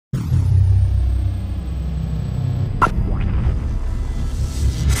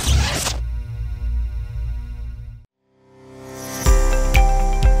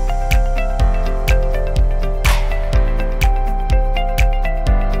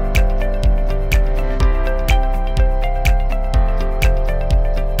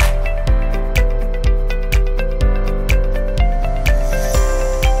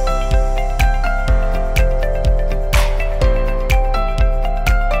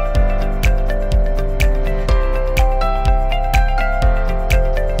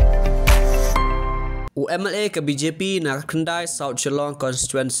MLA ke BJP na Kendai South Geelong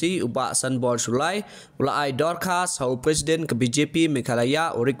constituency ubak Sanbol Sulai ulai Dorcas hau Presiden ke BJP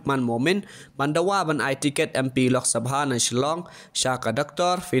Meghalaya Urikman Momin mandawa ban ai tiket MP Lok Sabha na Geelong Syaka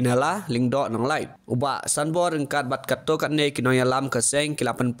Dr. Finala Lingdo nang lai ubak Sanbol ringkat bat kato kat ne kinoya lam ke seng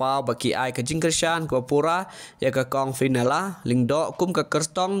kilapan pau baki ai ke jingkershan ke pura ya ke kong Finala Lingdo kum ke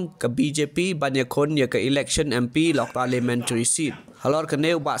Kertong ke BJP banyak kon ya ke election MP Lok parliamentary seat halor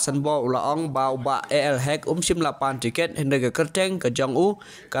kene ubak Sanbol ulaong ba ubak AL Hack sim lapan tiket hendak ke kerteng ke jong u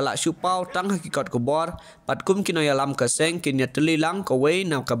kalak supau tang hakikat kubor patkum kinoya lam ke seng kinya telilang Kiwei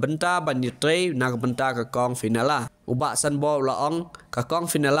na ke benta banyitre na ke benta ke kong Finala ubak Sanbol ulaong ke kong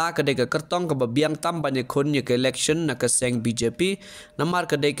Finala ke ke kertong ke babiang tam banyak kun ya ke election na ke seng BJP namar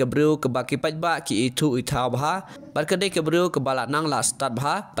ke ke bru ke baki pajba ki itu itau bah bat ke ke bru ke balak nang la start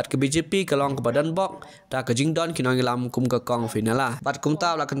bah bat ke BJP ke long ke badan bok ta ke jingdon kinoya lam kum ke kong Finala bat kum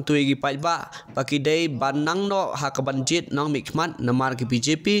taw la kentui gi pajba baki dei banang no hakaban Jied nong mikmat namar ke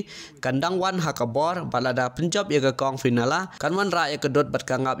BJP Kyndong wan hakabor balada penjob ya ke kong Finala kan Wanrah ya ke dot bat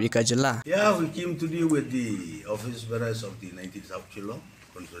Ngap ya ke jela. Yeah, we came today with the office bearers of the 19th South Geelong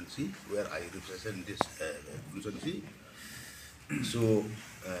constituency where I represent this constituency. So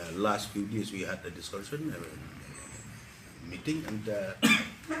last few days we had a discussion meeting and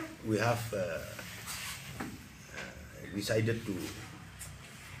we have decided to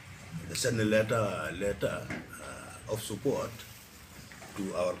send a letter of support to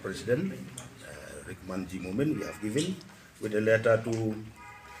our president, Rickman G. Momin. We have given with a letter to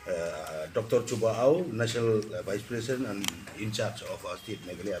Dr. Chuba Au, National Vice President and in charge of our state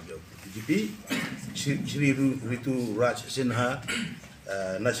Meghalaya BJP, Shri Ritu Raj Sinha,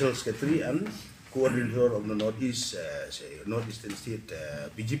 National Secretary and Coordinator of the Northeastern State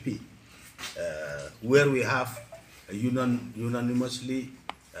BJP, where we have unanimously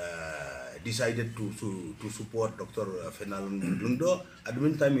decided to support Dr. Finala Lingdo. At the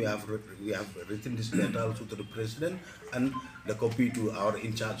meantime, we have written this letter also to the president and the copy to our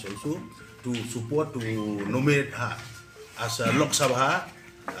in charge also to support to nominate her as a Lok Sabha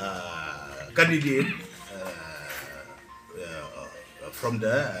candidate from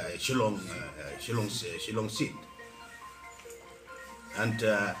the Geelong seat. And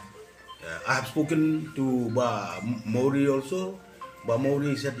I have spoken to Ba Mori also. Ba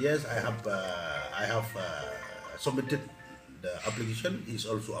Mori said yes, I have submitted the application. He is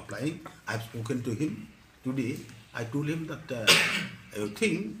also applying. I have spoken to him today. I told him that I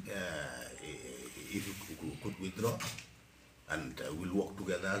think if you could withdraw and we'll work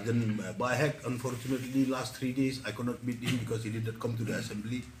together. Then Ba Hek, unfortunately, last 3 days I could not meet him because he did not come to the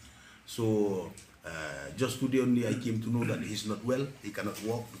assembly. So just today only I came to know that he's not well. He cannot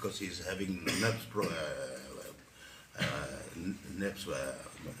walk because he's having nerves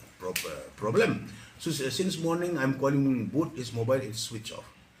problem. So since morning I'm calling both his mobile is switched off.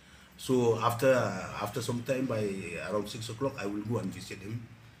 So after some time, by around 6 o'clock, I will go and visit him.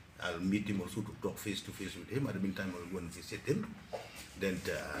 I'll meet him also to talk face to face with him. At the meantime, I'll go and visit him. Then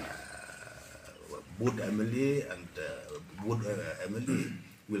both MLA and both MLA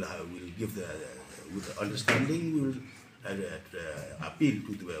will give with the understanding. We will appeal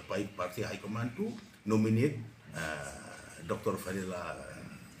to the party high command to nominate Dr. Finala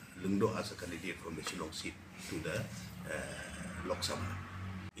Lingdo as a candidate from the Geelong seat to the Lok Sabha.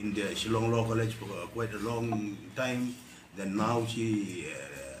 In the Geelong Law College for quite a long time. Then now she,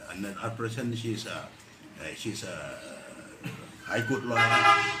 and at present she's a High Court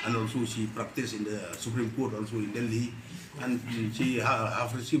lawyer, and also she practiced in the Supreme Court also in Delhi, and she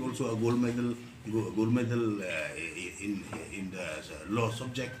have received also a gold medal in the law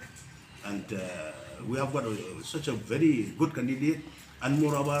subject, and we have got such a very good candidate, and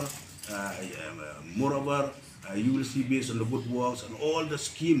moreover, you will see based on the good works and all the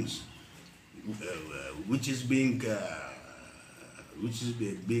schemes which is being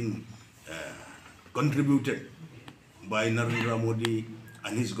contributed by Narendra Modi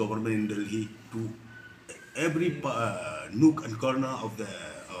and his government in Delhi to every nook and corner of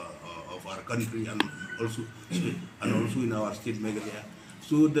our country, and also in our state Meghalaya.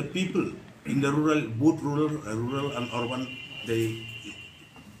 So the people in the both rural and urban, they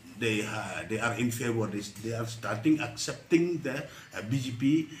are in favor. They are starting accepting the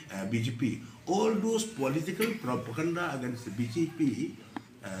BJP. All those political propaganda against the BJP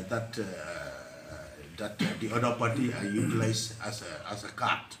that the other party are utilized as a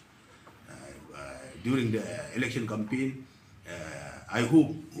card during the election campaign. I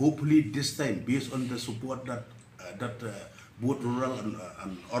hopefully this time, based on the support that both rural and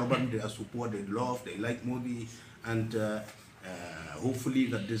urban, they are support, they love, they like Modi, and hopefully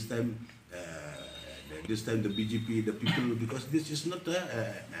that this time this time the BJP, the people, because this is not the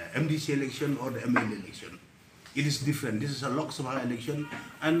MDC election or the ML election. It is different. This is a Lok Sabha election,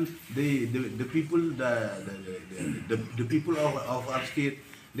 and the people, the people of our state,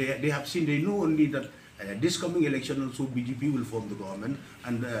 they have seen, they know only that this coming election also BJP will form the government,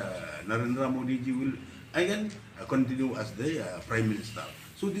 and Narendra Modi ji will again continue as the Prime Minister.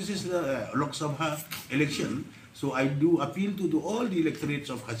 So this is the Lok Sabha election. So I do appeal to all the electorates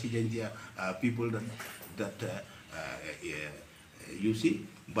of Khasi Jaintia people that you see,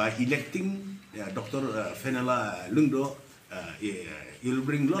 by electing Dr. Fenela Lungdo, it will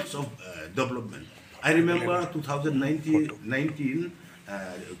bring lots of development. I remember 2019,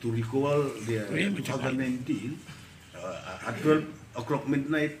 to recall the 2019, at 12 o'clock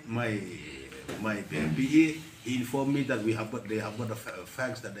midnight, my PA informed me that they have got the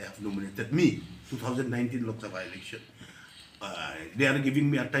facts that they have nominated me, 2019 Lok Sabha election. They are giving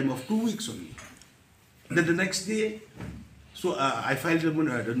me a time of 2 weeks only. Then the next day, so I filed the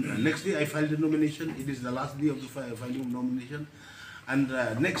next day I filed the nomination. It is the last day of the filing of nomination, and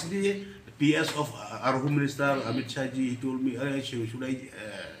next day, the PS of our Home Minister Amit Shah ji, he told me, should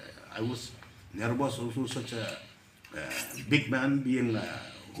I was nervous also, such a big man being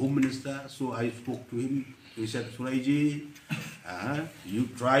Home Minister. So I spoke to him. He said, Suraiji, you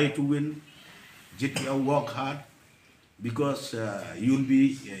try to win, Jied, work hard, because you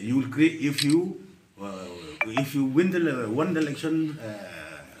will create, if you win the election,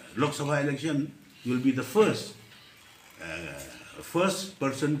 Lok Sabha election, you will be the first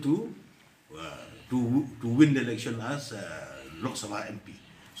person to win the election as Lok Sabha MP.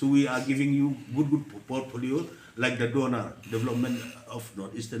 So we are giving you good portfolio, like the donor development of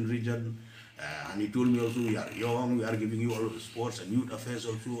Northeastern region. And he told me also, we are young, we are giving you all the sports and youth affairs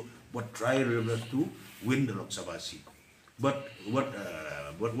also, but try your best to win the Lok Sabha seat. But what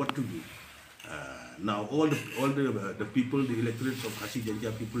to do? Now all the people, the electorates of Khasi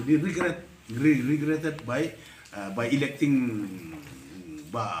Jaintia people, they regretted by electing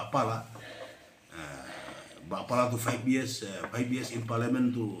Ba Pala to 5 years in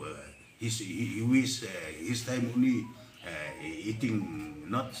parliament to he wish his time only eating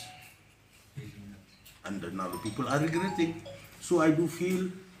nuts. And now the people are regretting. So I do feel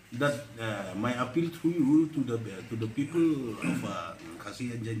that my appeal through you to the people of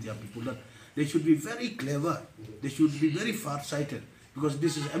Khasi and Jaintia people, that they should be very clever. They should be very far-sighted, because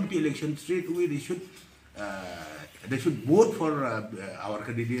this is MP election. Straight away they should vote for our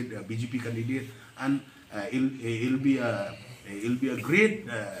candidate, BJP candidate, and it'll be a great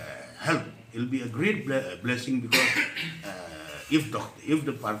help. It'll be a great blessing, because if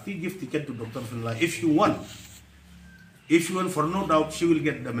the party gives ticket to Dr. Fenela, if she won, for no doubt she will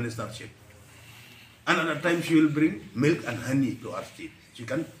get the ministership. And at that time she will bring milk and honey to our state. She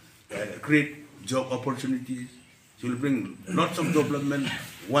can create job opportunities. She will bring lots of development.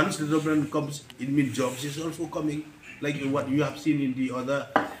 Once the development comes, it means jobs is also coming, like what you have seen in the other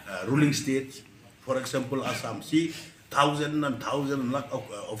ruling states. For example, Assam, see, thousands and lakh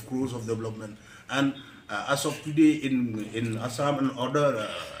of crores of development. And as of today in Assam and other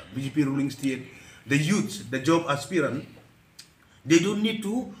BJP ruling state, the youths, the job aspirant, they don't need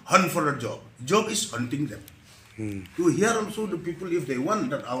to hunt for a job. Job is hunting them. So here also the people, if they want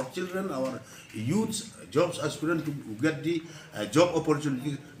that our children, our youths, jobs aspirant to get the job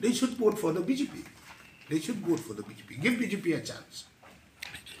opportunities, they should vote for the BJP. They should vote for the BJP. Give BJP a chance.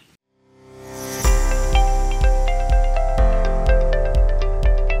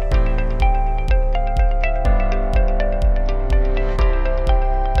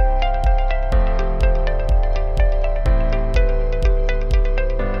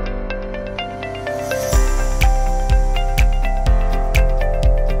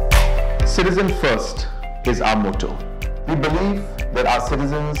 Citizen first is our motto. We believe that our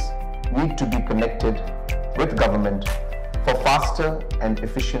citizens need to be connected with government for faster and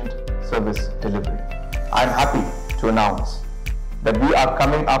efficient service delivery. I am happy to announce that we are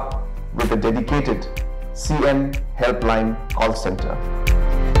coming up with a dedicated CM helpline call center.